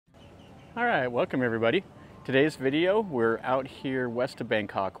All right, welcome everybody. Today's video, we're out here west of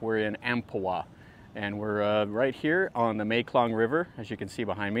Bangkok. We're in Amphawa, and we're right here on the Mekong River, as you can see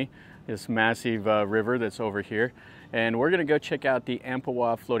behind me. This massive river that's over here. And we're gonna go check out the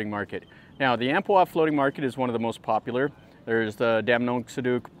Amphawa Floating Market. Now, the Amphawa Floating Market is one of the most popular. There's the Dam Nong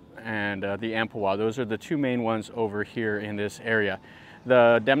Saduk and the Amphawa. Those are the two main ones over here in this area.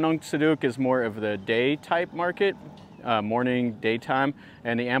 The Dam Nong Saduk is more of the day type market, morning, daytime,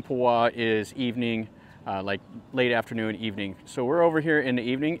 and the Amphawa is evening, like late afternoon, evening. So we're over here in the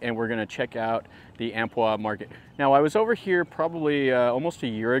evening and we're gonna check out the Amphawa market. Now, I was over here probably almost a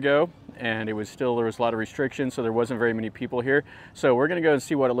year ago, and there was a lot of restrictions, so there wasn't very many people here. So we're gonna go and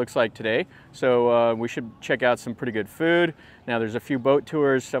see what it looks like today. So we should check out some pretty good food. Now, there's a few boat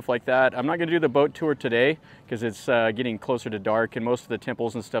tours, stuff like that. I'm not gonna do the boat tour today because it's getting closer to dark and most of the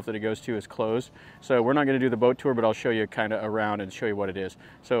temples and stuff that it goes to is closed. So we're not gonna do the boat tour, but I'll show you kind of around and show you what it is.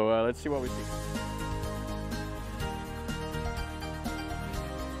 So let's see what we see.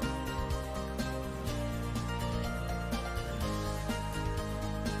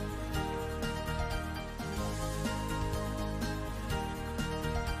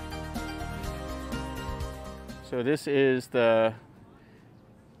 So this is the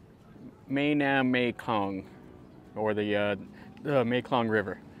Mekong, or the Mekong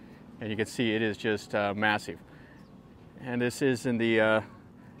River, and you can see it is just massive. And this is in the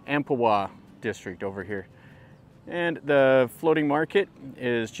Amphawa district over here. And the floating market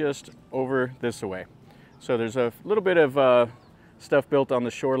is just over this way. So there's a little bit of stuff built on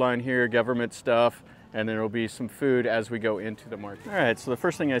the shoreline here, government stuff, and there will be some food as we go into the market. All right, so the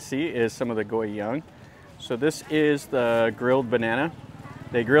first thing I see is some of the goyang. So this is the grilled banana.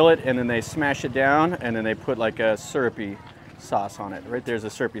 They grill it and then they smash it down and then they put like a syrupy sauce on it. Right there's a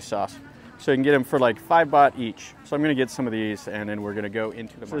syrupy sauce. So you can get them for like 5 baht each. So I'm gonna get some of these and then we're gonna go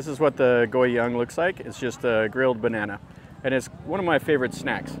into the market. So this is what the goyang looks like. It's just a grilled banana. And it's one of my favorite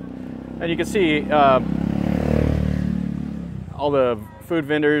snacks. And you can see all the food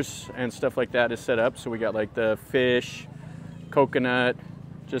vendors and stuff like that is set up. So we got like the fish, coconut,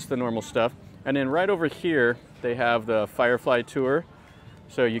 just the normal stuff. And then right over here, they have the firefly tour.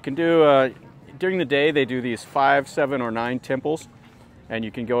 So you can do, during the day, they do these 5, 7, or 9 temples. And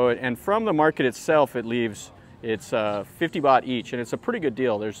you can go, and from the market itself, it's 50 baht each. And it's a pretty good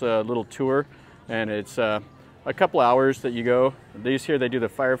deal. There's a little tour, and it's a couple hours that you go. These here, they do the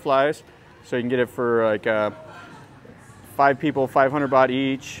fireflies. So you can get it for like 5 people, 500 baht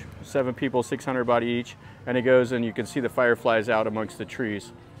each, 7 people, 600 baht each. And it goes, and you can see the fireflies out amongst the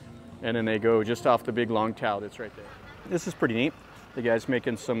trees. And then they go just off the big long tower that's right there. This is pretty neat. The guy's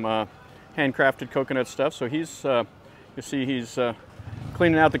making some handcrafted coconut stuff. So he's, you see he's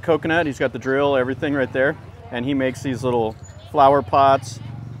cleaning out the coconut. He's got the drill, everything right there. And he makes these little flower pots.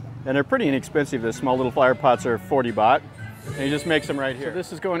 And they're pretty inexpensive. The small little flower pots are 40 baht. And he just makes them right here. So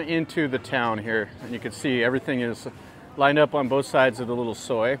this is going into the town here. And you can see everything is lined up on both sides of the little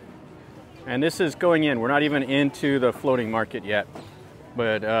soi. And this is going in. We're not even into the floating market yet.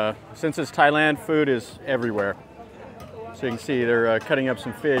 But since it's Thailand, food is everywhere. So you can see they're cutting up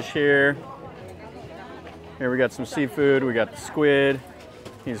some fish here. Here we got some seafood. We got the squid.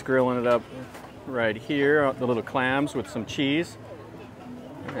 He's grilling it up right here. The little clams with some cheese.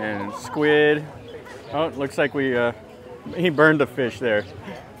 And squid. Oh, it looks like he burned the fish there.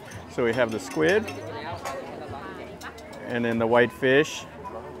 So we have the squid. And then the white fish.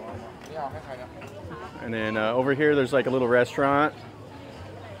 And then over here there's like a little restaurant.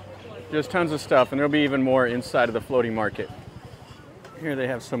 Just tons of stuff, and there'll be even more inside of the floating market. Here they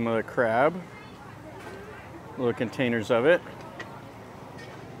have some crab, little containers of it.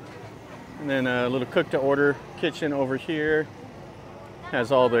 And then a little cook-to-order kitchen over here.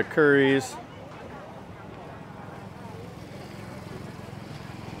 Has all the curries.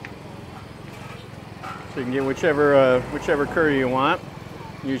 So you can get whichever curry you want.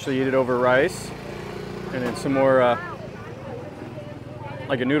 Usually eat it over rice. And then some more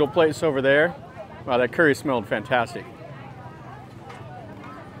like a noodle place over there. Wow, that curry smelled fantastic.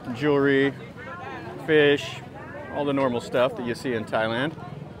 Jewelry, fish, all the normal stuff that you see in Thailand.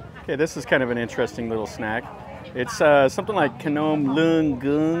 Okay, this is kind of an interesting little snack. It's something like Kanom Lung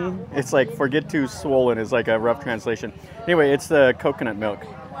Gung. It's like forget to swollen is like a rough translation. Anyway, it's the coconut milk.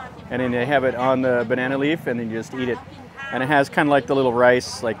 And then they have it on the banana leaf and then you just eat it. And it has kind of like the little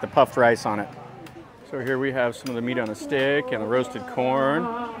rice, like the puffed rice on it. So here we have some of the meat on a stick and the roasted corn.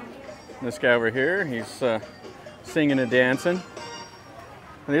 And this guy over here, he's singing and dancing.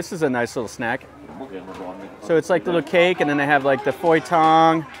 And this is a nice little snack. So it's like the little cake, and then they have like the phoi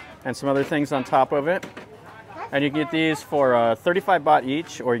tong and some other things on top of it. And you can get these for 35 baht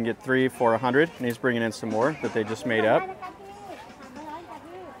each, or you can get 3 for 100. And he's bringing in some more that they just made up.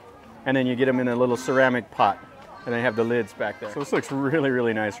 And then you get them in a little ceramic pot. And they have the lids back there. So this looks really,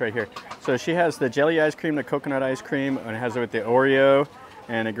 really nice right here. So she has the jelly ice cream, the coconut ice cream, and it has it with the Oreo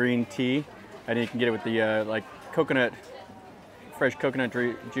and a green tea. And you can get it with the like coconut, fresh coconut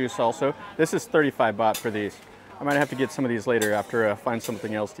juice also. This is 35 baht for these. I might have to get some of these later after I find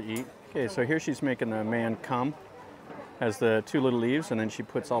something else to eat. Okay, so here she's making the man kam. Has the 2 little leaves, and then she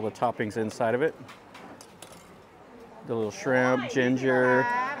puts all the toppings inside of it. The little shrimp, ginger,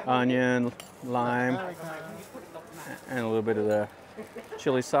 onion, lime, and a little bit of the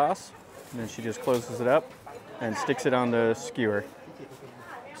chili sauce. And then she just closes it up and sticks it on the skewer.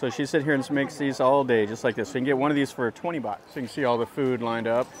 So she sits here and makes these all day, just like this. So you can get one of these for 20 baht. So you can see all the food lined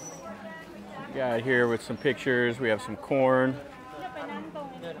up. We got here with some pictures. We have some corn.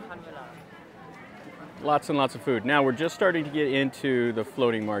 Lots and lots of food. Now we're just starting to get into the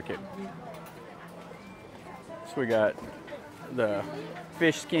floating market. So we got the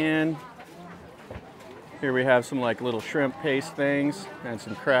fish skin. Here we have some like little shrimp paste things and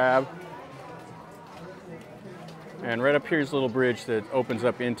some crab. And right up here is a little bridge that opens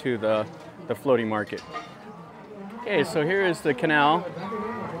up into the floating market. Okay, so here is the canal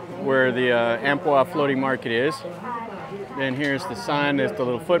where the Amphawa Floating Market is. Then here's the sign, there's the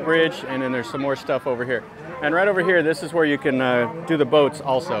little footbridge, and then there's some more stuff over here. And right over here, this is where you can do the boats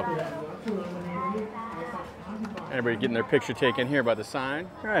also. Everybody getting their picture taken here by the sign.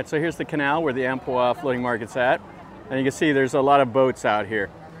 All right, so here's the canal where the Amphawa Floating Market's at. And you can see there's a lot of boats out here.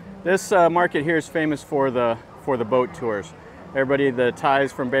 This market here is famous for the boat tours. Everybody, the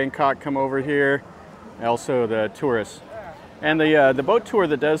Thais from Bangkok come over here, also the tourists. And the boat tour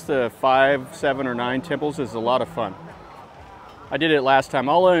that does the 5, 7, or 9 temples is a lot of fun. I did it last time.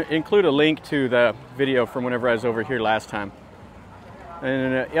 I'll include a link to the video from whenever I was over here last time.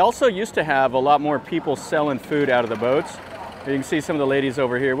 And it also used to have a lot more people selling food out of the boats. You can see some of the ladies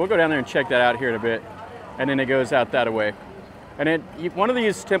over here. We'll go down there and check that out here in a bit. And then it goes out that way. And one of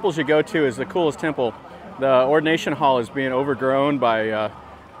these temples you go to is the coolest temple. The ordination hall is being overgrown by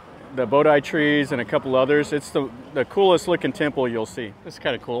the Bodhi trees and a couple others. It's the coolest looking temple you'll see. It's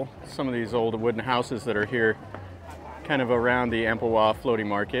kind of cool. Some of these old wooden houses that are here kind of around the Amphawa Floating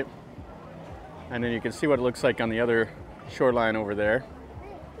Market. And then you can see what it looks like on the other shoreline over there.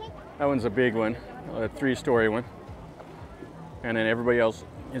 That one's a big one, a 3-story one. And then everybody else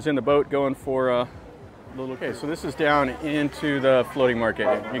is in the boat going for a little... Okay, so this is down into the floating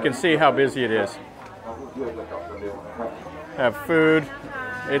market. You can see how busy it is. Have food.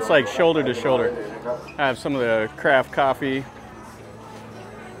 It's like shoulder to shoulder. I have some of the craft coffee.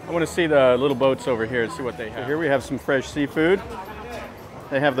 I want to see the little boats over here and see what they have. So here we have some fresh seafood.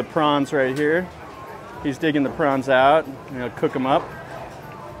 They have the prawns right here. He's digging the prawns out, and he'll cook them up.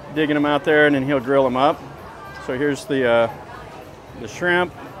 Digging them out there, and then he'll grill them up. So here's the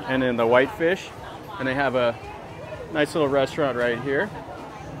shrimp, and then the whitefish. And they have a nice little restaurant right here.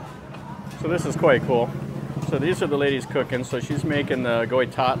 So this is quite cool. So these are the ladies cooking. So she's making the goi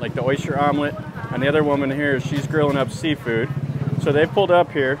tot, like the oyster omelet. And the other woman here, she's grilling up seafood. So they pulled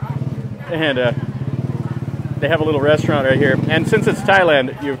up here, and they have a little restaurant right here. And since it's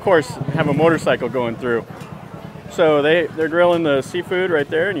Thailand, you of course have a motorcycle going through. So they're grilling the seafood right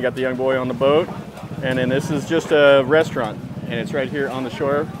there, and you got the young boy on the boat. And then this is just a restaurant, and it's right here on the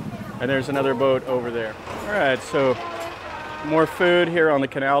shore. And there's another boat over there. All right, so more food here on the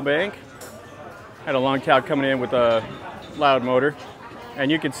canal bank. Had a long tail coming in with a loud motor. And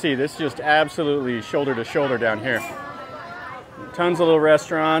you can see this is just absolutely shoulder to shoulder down here. Tons of little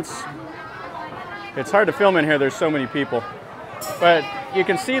restaurants. It's hard to film in here, there's so many people. But you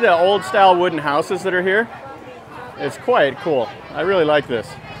can see the old style wooden houses that are here. It's quite cool. I really like this.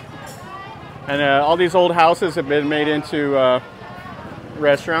 And all these old houses have been made into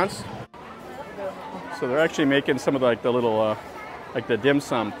restaurants. So they're actually making some of the little, like the dim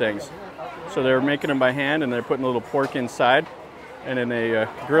sum things. So they're making them by hand, and they're putting a little pork inside, and then they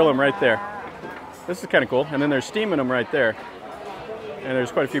grill them right there. This is kind of cool. And then they're steaming them right there. And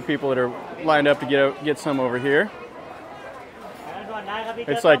there's quite a few people that are lined up to get some over here.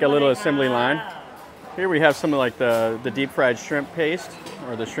 It's like a little assembly line. Here we have some of like the deep fried shrimp paste,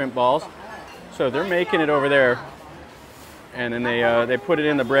 or the shrimp balls. So they're making it over there, and then they put it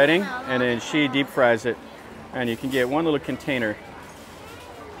in the breading, and then she deep fries it, and you can get one little container.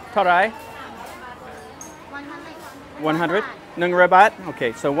 Tarai? 100? Nung baht?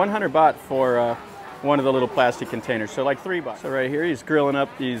 Okay, so 100 baht for one of the little plastic containers, so like 3 baht. So right here he's grilling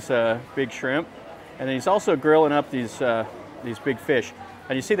up these big shrimp, and then he's also grilling up these big fish.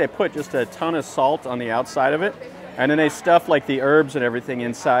 And you see they put just a ton of salt on the outside of it, and then they stuff like the herbs and everything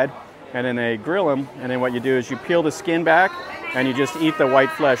inside, and then they grill them, and then what you do is you peel the skin back and you just eat the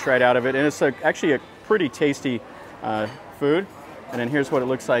white flesh right out of it, and it's actually a pretty tasty food. And then here's what it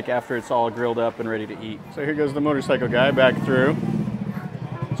looks like after it's all grilled up and ready to eat. So here goes the motorcycle guy back through.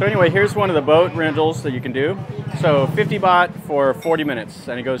 So anyway, here's one of the boat rentals that you can do. So 50 baht for 40 minutes,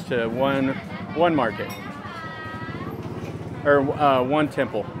 and it goes to one market, or one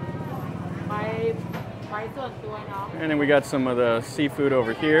temple. And then we got some of the seafood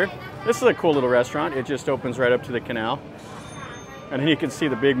over here. This is a cool little restaurant. It just opens right up to the canal. And then you can see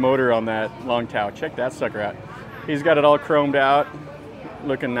the big motor on that long towel. Check that sucker out. He's got it all chromed out,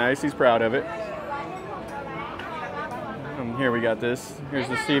 looking nice. He's proud of it. And here we got this. Here's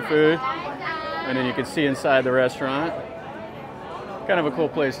the seafood. And then you can see inside the restaurant. Kind of a cool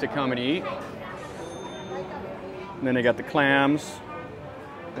place to come and eat. And then they got the clams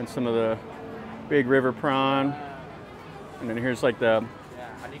and some of the big river prawn. And then here's like the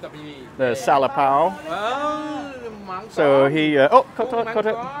salapao. So he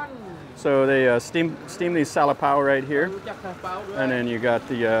so they steam these salapao right here, and then you got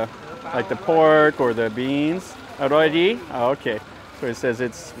the like the pork or the beans. Already? Oh, okay. So it says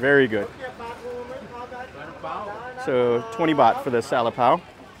it's very good. So 20 baht for the salapao,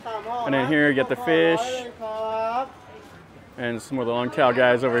 and then here you get the fish, and some of the long tail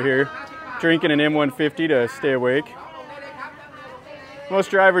guys over here drinking an M150 to stay awake. Most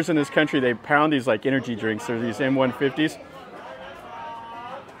drivers in this country, they pound these like energy drinks. They're these M150s.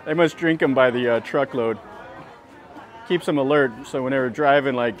 They must drink them by the truckload. Keeps them alert, so when they're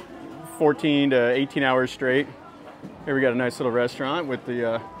driving like 14 to 18 hours straight. Here we got a nice little restaurant with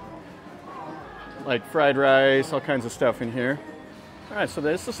the like fried rice, all kinds of stuff in here. All right, so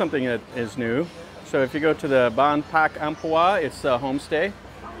this is something that is new. So if you go to the Bangkok Amphawa, it's a homestay.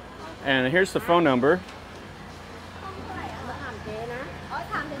 And here's the phone number.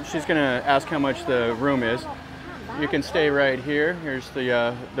 She's gonna ask how much the room is. You can stay right here. Here's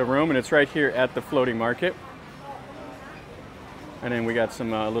the room, and it's right here at the floating market. And then we got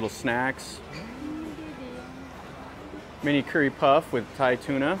some little snacks. Mini curry puff with Thai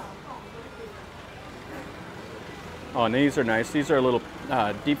tuna. Oh, and these are nice. These are a little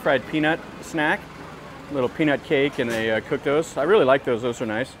deep fried peanut snack. Little peanut cake, and they cook those. I really like those. Those are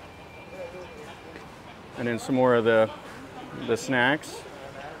nice. And then some more of the snacks.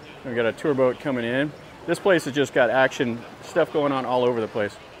 We got a tour boat coming in. This place has just got action stuff going on all over the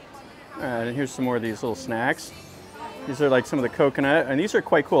place. And here's some more of these little snacks. These are like some of the coconut, and these are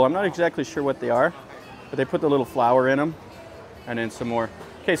quite cool. I'm not exactly sure what they are, but they put the little flour in them, and then some more.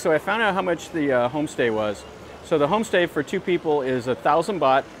 Okay, so I found out how much the homestay was. So the homestay for 2 people is 1,000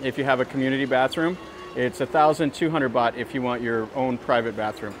 baht if you have a community bathroom. It's 1,200 baht if you want your own private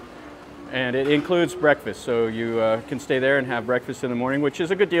bathroom. And it includes breakfast, so you can stay there and have breakfast in the morning, which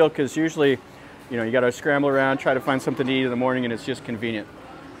is a good deal because usually, you know, you got to scramble around, try to find something to eat in the morning, and it's just convenient.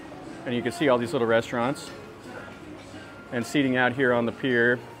 And you can see all these little restaurants and seating out here on the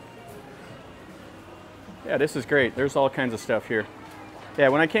pier. Yeah, this is great. There's all kinds of stuff here. Yeah,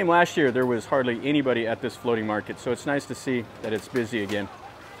 when I came last year, there was hardly anybody at this floating market, so it's nice to see that it's busy again.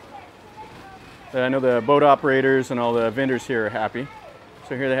 I know the boat operators and all the vendors here are happy.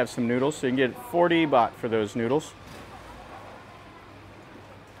 So here they have some noodles, so you can get 40 baht for those noodles.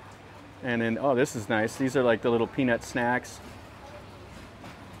 And then, oh, this is nice. These are like the little peanut snacks.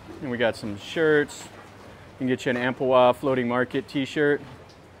 And we got some shirts. You can get you an Amphawa Floating Market t-shirt.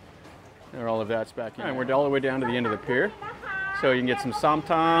 And all of that's back in. And we're all the way down to the end of the pier. So you can get some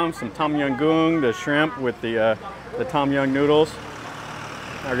samtam, some tom yum goong, the shrimp with the tom yum noodles.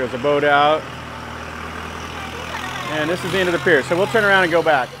 There goes the boat out. And this is the end of the pier. So we'll turn around and go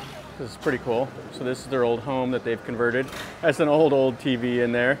back. This is pretty cool. So this is their old home that they've converted. That's an old TV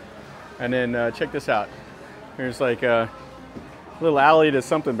in there. And then check this out. Here's like a little alley to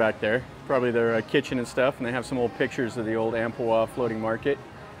something back there. Probably their kitchen and stuff. And they have some old pictures of the old Amphawa Floating Market.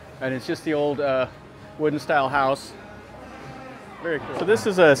 And it's just the old wooden style house. Very cool. So this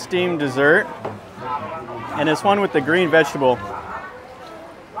is a steamed dessert. And it's one with the green vegetable.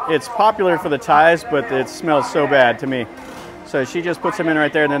 It's popular for the Thais, but it smells so bad to me. So she just puts them in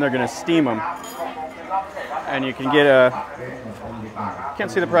right there, and then they're going to steam them. And you can get can't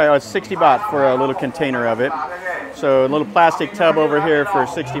see the price, oh, it's 60 baht for a little container of it. So a little plastic tub over here for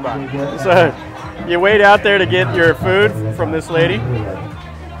 60 baht. So you wait out there to get your food from this lady.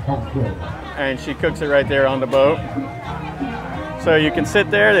 And she cooks it right there on the boat. So you can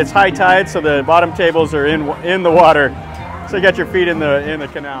sit there, it's high tide, so the bottom tables are in the water. So you got your feet in the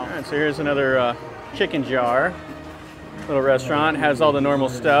canal. And so here's another chicken jar. Little restaurant, has all the normal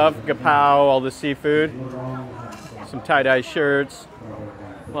stuff, gapow, all the seafood, some tie-dye shirts,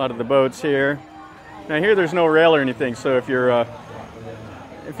 a lot of the boats here. Now here there's no rail or anything, so if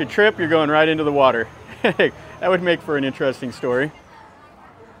you trip, you're going right into the water. That would make for an interesting story.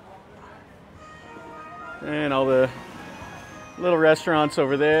 And all the little restaurants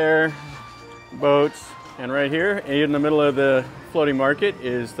over there, boats, and right here in the middle of the floating market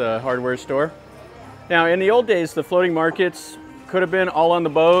is the hardware store. Now in the old days, the floating markets could have been all on the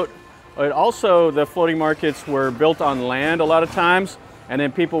boat, but also the floating markets were built on land a lot of times, and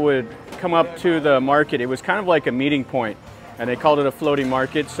then people would come up to the market. It was kind of like a meeting point, and they called it a floating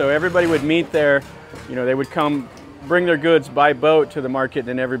market. So everybody would meet there. You know, they would come bring their goods by boat to the market,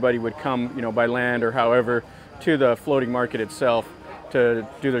 then everybody would come, you know, by land or however to the floating market itself to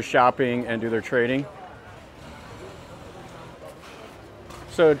do their shopping and do their trading.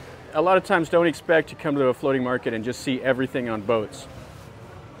 So a lot of times don't expect to come to a floating market and just see everything on boats.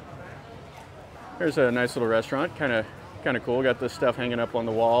 There's a nice little restaurant, kind of cool. Got this stuff hanging up on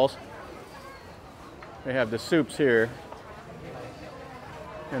the walls. They have the soups here.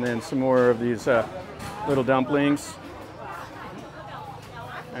 And then some more of these little dumplings.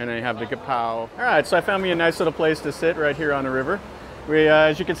 And they have the gapow. All right, so I found me a nice little place to sit right here on the river.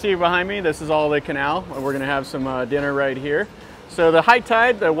 As you can see behind me, this is all the canal. We're gonna have some dinner right here. So the high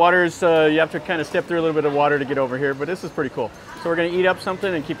tide, the water's, you have to kind of step through a little bit of water to get over here, but this is pretty cool. So we're gonna eat up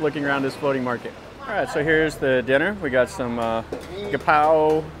something and keep looking around this floating market. All right, so here's the dinner. We got some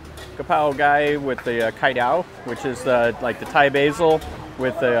gapow guy with the kai dao, which is like the Thai basil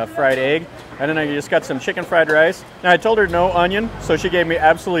with the fried egg. And then I just got some chicken fried rice. Now I told her no onion, so she gave me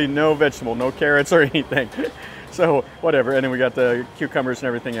absolutely no vegetable, no carrots or anything. So whatever, and then we got the cucumbers and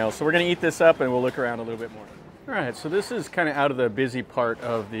everything else. So we're gonna eat this up and we'll look around a little bit more. All right, so this is kind of out of the busy part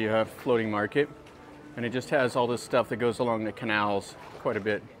of the floating market. And it just has all this stuff that goes along the canals quite a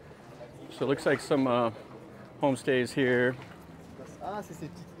bit. So it looks like some homestays here.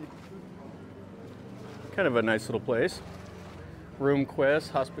 Kind of a nice little place. Room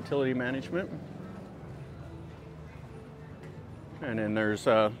Quest, hospitality management. And then there's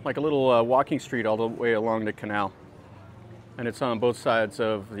like a little walking street all the way along the canal. And it's on both sides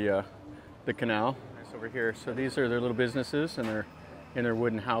of the canal. Nice over here. So these are their little businesses and they're in their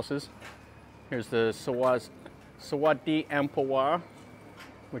wooden houses. Here's the Sawati Amphawa,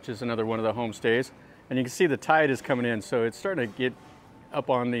 which is another one of the homestays. And you can see the tide is coming in, so it's starting to get up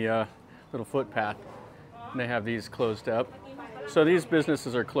on the little footpath. And they have these closed up. So these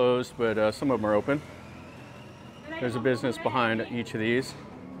businesses are closed, but some of them are open. There's a business behind each of these.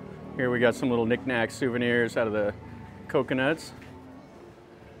 Here we got some little knick-knack souvenirs out of the coconuts.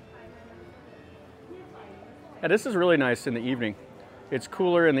 Yeah, this is really nice in the evening. It's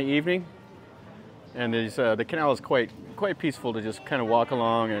cooler in the evening, and the canal is quite peaceful to just kind of walk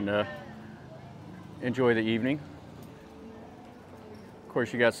along and enjoy the evening. Of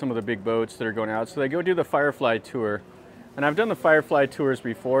course, you got some of the big boats that are going out. So they go do the Firefly tour. And I've done the Firefly tours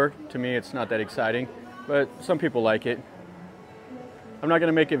before. To me, it's not that exciting, but some people like it. I'm not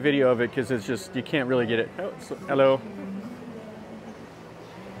gonna make a video of it because it's just, you can't really get it. Oh, so, hello.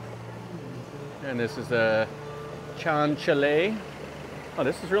 And this is a Chan Chalet. Oh,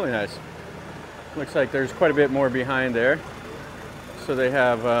 this is really nice. Looks like there's quite a bit more behind there. So they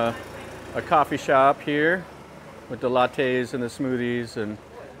have a coffee shop here with the lattes and the smoothies and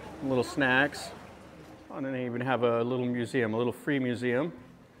little snacks. And then they even have a little museum, a little free museum.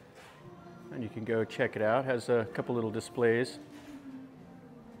 And you can go check it out. Has a couple little displays.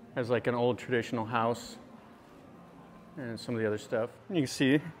 Has like an old traditional house and some of the other stuff. And you can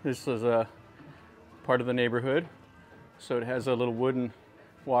see this is a part of the neighborhood. So it has a little wooden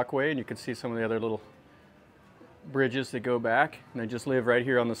walkway, and you can see some of the other little bridges that go back. And they just live right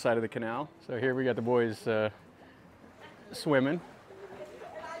here on the side of the canal. So here we got the boys swimming.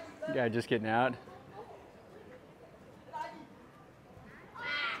 Guy just getting out.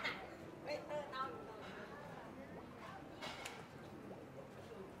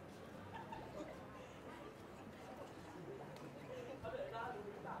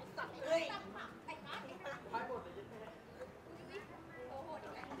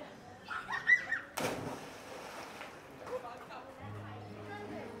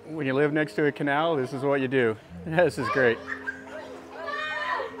 When you live next to a canal, this is what you do. This is great.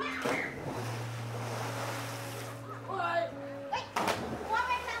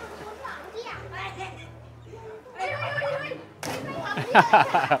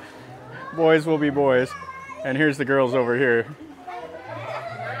 Boys will be boys. And here's the girls over here.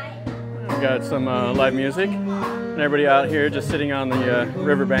 We've got some live music. And everybody out here just sitting on the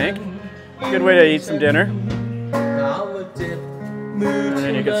riverbank. Good way to eat some dinner. And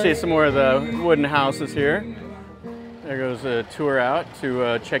then you can see some more of the wooden houses here. There goes a tour out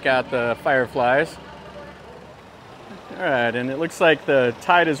to check out the fireflies. All right, and it looks like the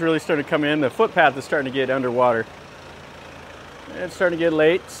tide is really starting to come in. The footpath is starting to get underwater. It's starting to get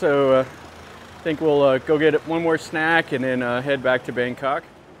late, so I think we'll go get one more snack and then head back to Bangkok.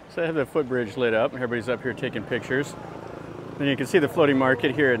 So I have the footbridge lit up. Everybody's up here taking pictures. Then you can see the floating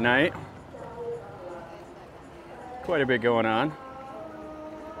market here at night. Quite a bit going on.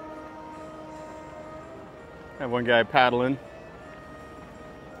 Have one guy paddling.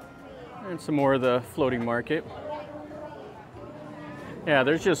 And some more of the floating market. Yeah,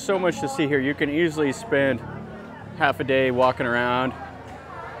 there's just so much to see here. You can easily spend half a day walking around.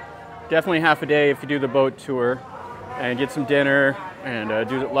 Definitely half a day if you do the boat tour and get some dinner and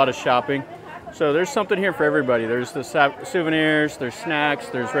do a lot of shopping. So there's something here for everybody. There's the souvenirs, there's snacks,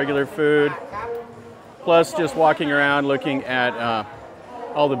 there's regular food, plus just walking around looking at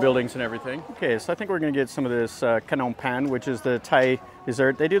all the buildings and everything. Okay, so I think we're gonna get some of this kanom pan, which is the Thai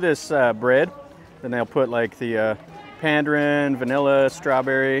dessert. They do this bread, then they'll put like the pandarin, vanilla,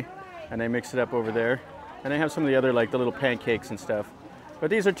 strawberry, and they mix it up over there. And they have some of the other, like the little pancakes and stuff.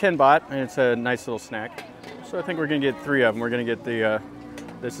 But these are 10 baht, and it's a nice little snack. So I think we're gonna get 3 of them. We're gonna get the,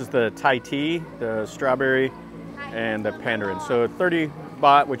 this is the Thai tea, the strawberry, and the pandarin. So 30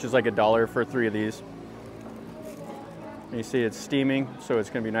 baht, which is like $1 for 3 of these. And you see it's steaming, so it's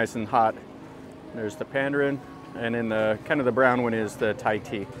gonna be nice and hot. There's the pandarin, and then the kind of the brown one is the Thai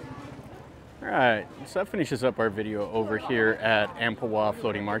tea. All right, so that finishes up our video over here at Amphawa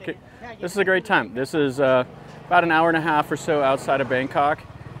Floating Market. This is a great time. This is about an hour and a half or so outside of Bangkok.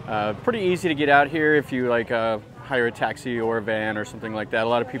 Pretty easy to get out here if you like hire a taxi or a van or something like that. A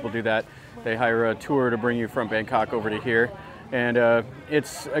lot of people do that. They hire a tour to bring you from Bangkok over to here. And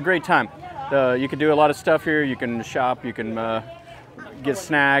it's a great time. You can do a lot of stuff here. You can shop, you can get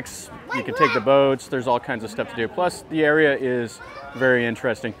snacks, you can take the boats. There's all kinds of stuff to do. Plus the area is very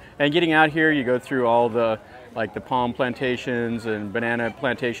interesting. And getting out here, you go through all the like the palm plantations and banana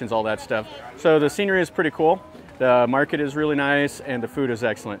plantations, all that stuff. So the scenery is pretty cool. The market is really nice and the food is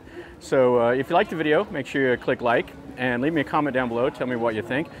excellent. So if you liked the video, make sure you click like and leave me a comment down below. Tell me what you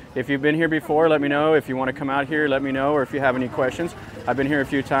think. If you've been here before, let me know. If you want to come out here, let me know. Or if you have any questions. I've been here a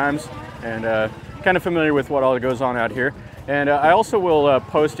few times and kind of familiar with what all goes on out here. And I also will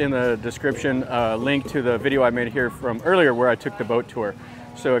post in the description a link to the video I made here from earlier where I took the boat tour.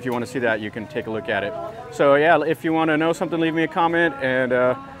 So if you want to see that, you can take a look at it. So yeah, if you want to know something, leave me a comment. And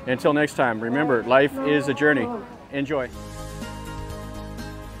until next time, remember, life is a journey. Enjoy.